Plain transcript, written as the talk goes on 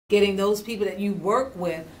getting those people that you work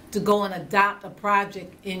with to go and adopt a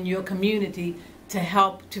project in your community to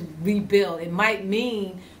help to rebuild. It might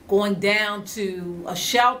mean going down to a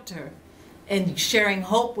shelter and sharing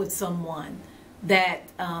hope with someone that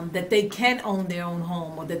that they can own their own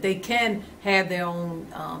home, or that they can have their own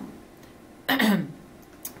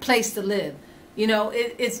place to live. You know,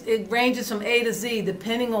 it ranges from A to Z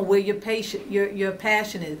depending on where your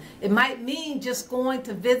passion is. It might mean just going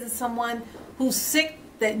to visit someone who's sick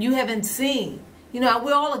that you haven't seen. You know,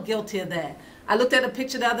 we all are guilty of that. I looked at a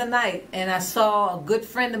picture the other night and I saw a good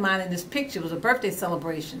friend of mine in this picture. It was a birthday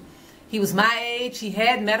celebration. He was my age. He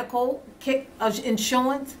had medical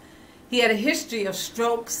insurance. He had a history of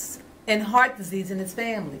strokes and heart disease in his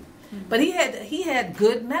family. But he had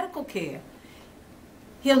good medical care.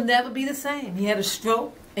 He'll never be the same. He had a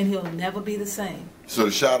stroke and he'll never be the same. So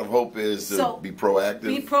the shot of hope is to be proactive?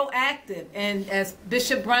 Be proactive. And as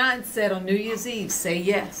Bishop Bryan said on New Year's Eve, say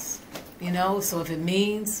yes. You know, so if it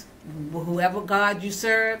means whoever God you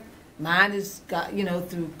serve, mine is God, you know,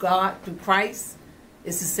 through God, through Christ,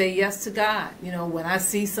 is to say yes to God. You know, when I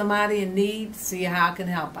see somebody in need, see how I can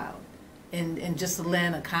help out. And just to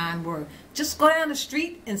lend a kind word. Just go down the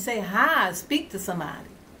street and say hi, speak to somebody.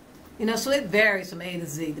 You know, so it varies from A to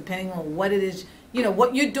Z, depending on what it is, you know,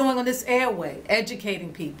 what you're doing on this airway.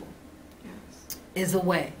 Educating people is a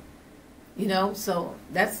way. You know, so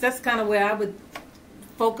that's kind of where I would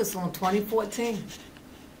focus on 2014.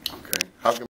 Okay. How can